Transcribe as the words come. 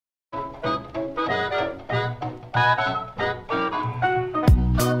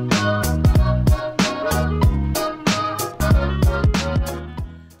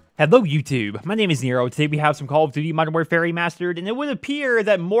Hello YouTube, my name is Nero. Today we have some Call of Duty Modern Warfare Remastered, and it would appear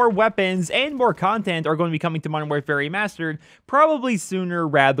that more weapons and more content are going to be coming to Modern Warfare Remastered probably sooner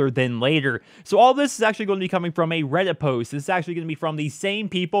rather than later. So all this is actually going to be coming from a Reddit post. This is actually going to be from the same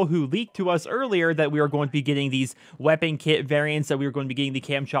people who leaked to us earlier that we are going to be getting these weapon kit variants, that we are going to be getting the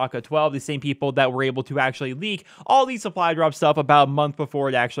Kamchatka 12, the same people that were able to actually leak all these supply drop stuff about a month before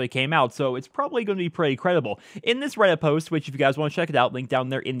it actually came out. So it's probably going to be pretty credible. In this Reddit post, which if you guys want to check it out, link down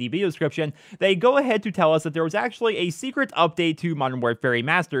there in the video description, they go ahead to tell us that there was actually a secret update to Modern Warfare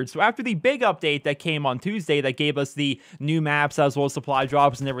Remastered. So after the big update that came on Tuesday that gave us the new maps as well as supply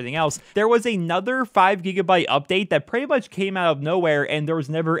drops and everything else, there was another 5GB update that pretty much came out of nowhere, and there was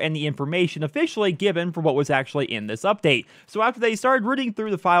never any information officially given for what was actually in this update. So after they started rooting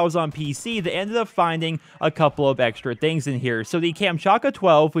through the files on PC, they ended up finding a couple of extra things in here. So the Kamchatka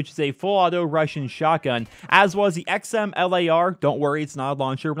 12, which is a full auto Russian shotgun, as well as the XM-LAR. Don't worry, it's not a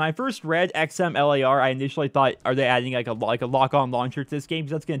launcher. When I first read XM-LAR, I initially thought, are they adding like a lock-on launcher to this game?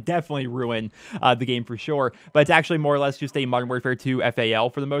 Because that's going to definitely ruin the game for sure. But it's actually more or less just a Modern Warfare 2 FAL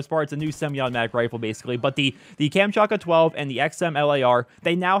for the most part. It's a new semi-automatic rifle basically. But the Kamchatka 12 and the XM-LAR,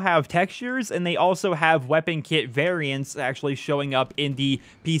 they now have textures, and they also have weapon kit variants actually showing up in the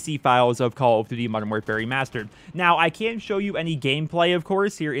PC files of Call of Duty Modern Warfare Remastered. Now, I can't show you any gameplay, of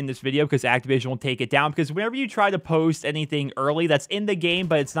course, here in this video because Activision will take it down, because whenever you try to post anything early that's in the game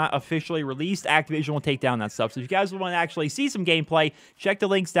but it's not officially released, Activision will take down that stuff. So if you guys want to actually see some gameplay, check the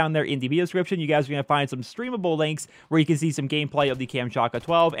links down there in the video description. You guys are going to find some streamable links where you can see some gameplay of the Kamchatka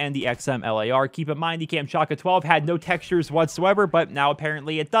 12 and the XM-LAR. Keep in mind, the Kamchatka 12 had no textures whatsoever, but now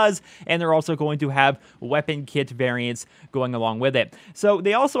apparently it does, and they're also going to have weapon kit variants going along with it. So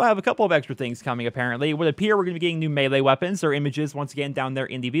they also have a couple of extra things coming, apparently. It would appear we're going to be getting new melee weapons. There are images, once again, down there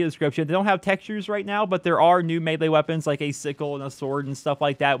in the video description. They don't have textures right now, but there are new melee weapons like a sickle and a sword and stuff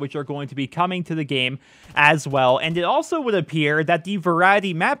like that, which are going to be coming to the game as well. And it also would appear that the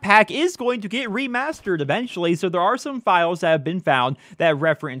Variety map pack is going to get remastered eventually. So there are some files that have been found that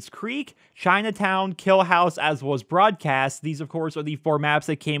reference Creek, Chinatown, Kill House, as well as Broadcast. These, of course, are the 4 maps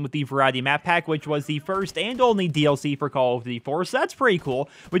that came with the Variety map pack, which was the first and only DLC for Call of Duty 4. So that's pretty cool.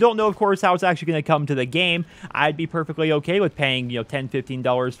 We don't know, of course, how it's actually going to come to the game. I'd be perfectly okay with paying, $10,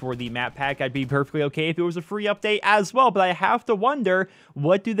 $15 for the map pack. I'd be perfectly okay if it was a free update as well. But I have to wonder,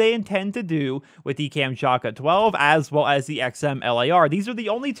 what do they intend to do with the Kamchatka 12 as well as the XM-LAR? These are the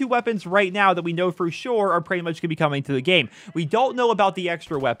only 2 weapons right now that we know for sure are pretty much going to be coming to the game. We don't know about the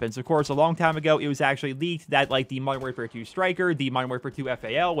extra weapons. Of course, a long time ago, it was actually leaked that like the Modern Warfare 2 Striker, the Modern Warfare 2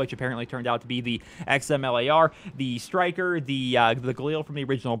 FAL, which apparently turned out to be the XM-LAR, the Striker, the Galil from the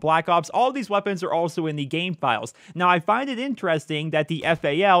original Black Ops, all these weapons are also in the game files. Now, I find it interesting that the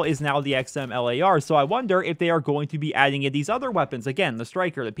FAL is now the XM-LAR, so I wonder if they are going to be adding in these other weapons. Again, the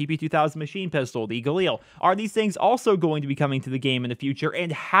Striker, the PP-2000 machine pistol, the Galil. Are these things also going to be coming to the game in the future,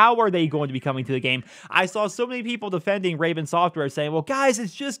 and how are they going to be coming to the game? I saw so many people defending Raven Software saying, well, guys,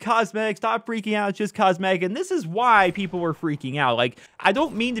 it's just cosmetic, stop freaking out, it's just cosmetic, and this is why people were freaking out. Like, I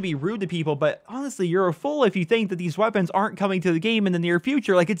don't mean to be rude to people, but honestly, you're a fool if you think that these weapons aren't coming to the game in the near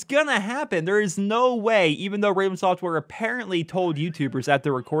future. Like, it's gonna happen. There is no way, even though Raven Software apparently told YouTubers at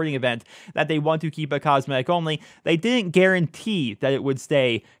the recording event that they want to keep it cosmetic only, they didn't guarantee that it would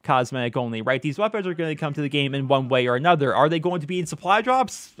stay cosmetic only, right? These weapons are going to come to the game in one way or another. Are they going to be in supply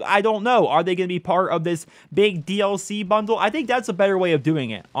drops? I don't know. Are they going to be part of this big DLC bundle? I think that's a better way of doing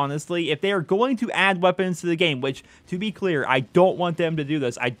it, honestly. If they are going to add weapons to the game, which, to be clear, I don't want them to do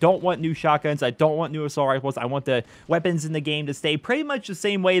this. I don't want new shotguns. I don't want new assault rifles. I want the weapons in the game to stay pretty much the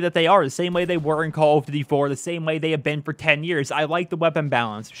same way that they are, the same way they were in Call of Duty 4, the same way they have been for 10 years. I like the weapon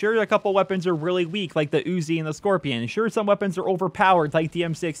balance. Sure, a couple weapons are really weak, like the Uzi and the Scorpion. Sure, some weapons are overpowered, like the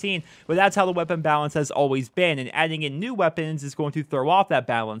M16, but that's how the weapon balance has always been, and adding in new weapons is going to throw off that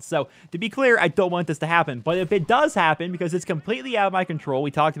balance. So, to be clear, I don't want this to happen, but if it does happen, because it's completely out of my control,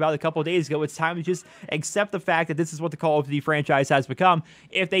 we talked about it a couple of days ago, it's time to just accept the fact that this is what the Call of Duty franchise has become.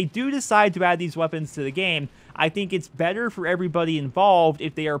 If they do decide to add these weapons to the game, I think it's better for everybody involved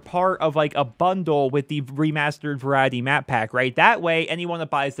if they are part of like a bundle with the remastered Variety map pack, right? That way, anyone that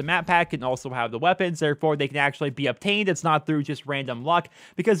buys the map pack can also have the weapons, therefore they can actually be obtained. It's not through just random some luck,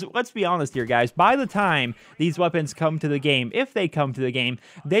 because let's be honest here, guys, by the time these weapons come to the game, if they come to the game,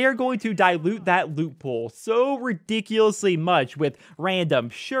 they are going to dilute that loot pool so ridiculously much with random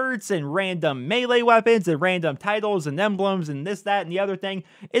shirts and random melee weapons and random titles and emblems and this, that, and the other thing.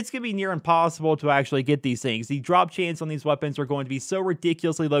 It's going to be near impossible to actually get these things. The drop chance on these weapons are going to be so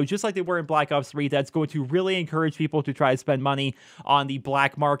ridiculously low, just like they were in Black Ops 3. That's going to really encourage people to try to spend money on the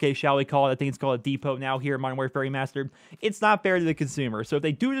black market, shall we call it. I think it's called a depot now here in Modern Warfare Remastered. It's not fair to the consumer. So if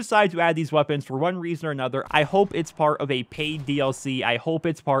they do decide to add these weapons for one reason or another, I hope it's part of a paid DLC. I hope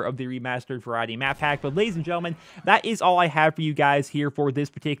it's part of the Remastered Variety Map Pack. But ladies and gentlemen, that is all I have for you guys here for this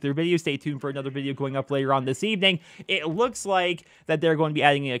particular video. Stay tuned for another video going up later on this evening. It looks like that they're going to be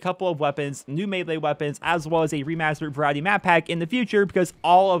adding in a couple of weapons, new melee weapons, as well as a Remastered Variety Map Pack in the future, because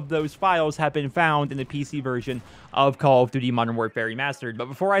all of those files have been found in the PC version of Call of Duty Modern Warfare Remastered. But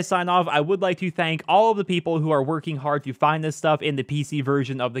before I sign off, I would like to thank all of the people who are working hard to find this stuff in the PC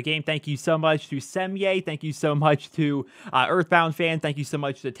version of the game. Thank you so much to Semye. Thank you so much to Earthbound Fan. Thank you so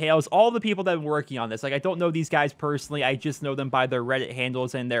much to Tails. All the people that have been working on this. Like, I don't know these guys personally. I just know them by their Reddit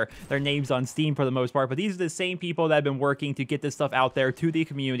handles and their names on Steam for the most part. But these are the same people that have been working to get this stuff out there to the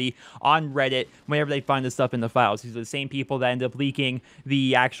community on Reddit whenever they find this stuff in the files. These are the same people that end up leaking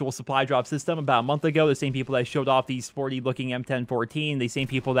the actual supply drop system about a month ago. The same people that showed off the sporty looking M1014. The same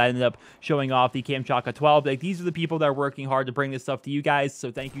people that ended up showing off the Kamchatka 12. Like, these are the people that are working hard to bring this stuff to you guys.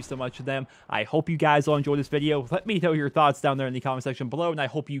 So thank you so much to them. I hope you guys all enjoyed this video. Let me know your thoughts down there in the comment section below. And I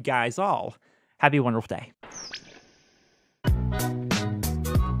hope you guys all have a wonderful day.